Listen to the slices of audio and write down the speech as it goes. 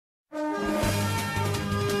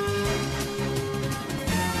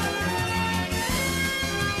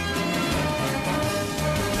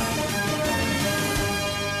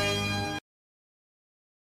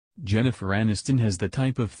Jennifer Aniston has the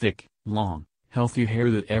type of thick, long, healthy hair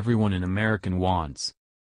that everyone in America wants.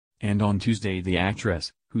 And on Tuesday the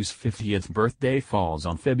actress, whose 50th birthday falls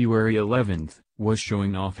on February 11th, was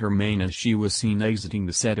showing off her mane as she was seen exiting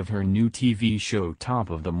the set of her new TV show Top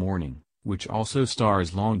of the Morning, which also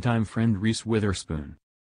stars longtime friend Reese Witherspoon.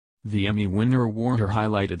 The Emmy winner wore her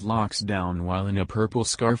highlighted locks down while in a purple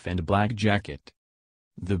scarf and black jacket.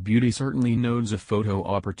 The beauty certainly knows a photo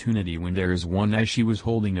opportunity when there is one, as she was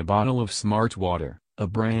holding a bottle of Smart Water, a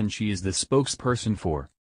brand she is the spokesperson for.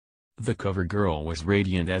 The cover girl was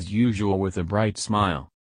radiant as usual with a bright smile.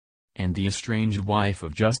 And the estranged wife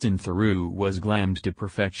of Justin Theroux was glammed to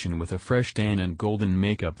perfection with a fresh tan and golden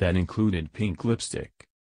makeup that included pink lipstick.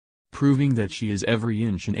 Proving that she is every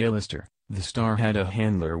inch an A-lister, the star had a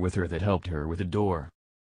handler with her that helped her with the door.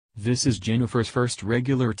 This is Jennifer's first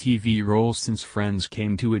regular TV role since Friends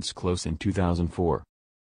came to its close in 2004.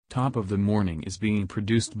 Top of the Morning is being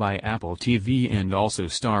produced by Apple TV and also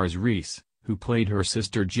stars Reese, who played her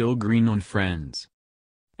sister Jill Green on Friends.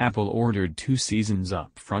 Apple ordered 2 seasons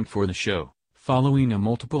up front for the show, following a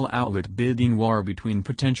multiple-outlet bidding war between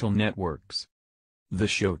potential networks. The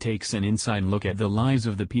show takes an inside look at the lives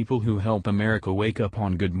of the people who help America wake up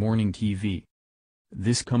on Good Morning TV.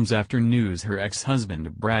 This comes after news her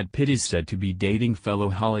ex-husband Brad Pitt is said to be dating fellow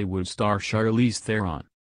Hollywood star Charlize Theron.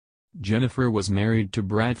 Jennifer was married to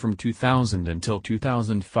Brad from 2000 until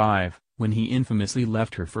 2005, when he infamously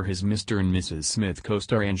left her for his Mr. and Mrs. Smith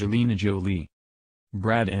co-star Angelina Jolie.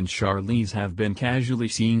 Brad and Charlize have been casually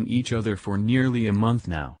seeing each other for nearly a month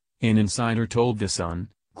now, an insider told The Sun,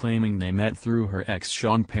 claiming they met through her ex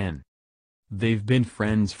Sean Penn. They've been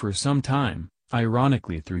friends for some time,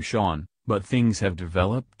 ironically through Sean, but things have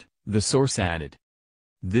developed, the source added.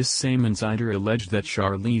 This same insider alleged that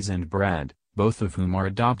Charlize and Brad, both of whom are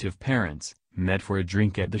adoptive parents, met for a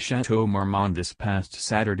drink at the Chateau Marmont this past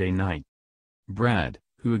Saturday night. Brad,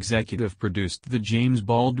 who executive produced the James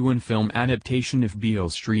Baldwin film adaptation If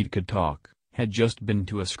Beale Street Could Talk, had just been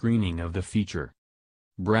to a screening of the feature.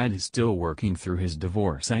 Brad is still working through his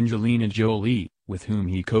divorce Angelina Jolie, with whom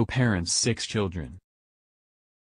he co-parents 6 children.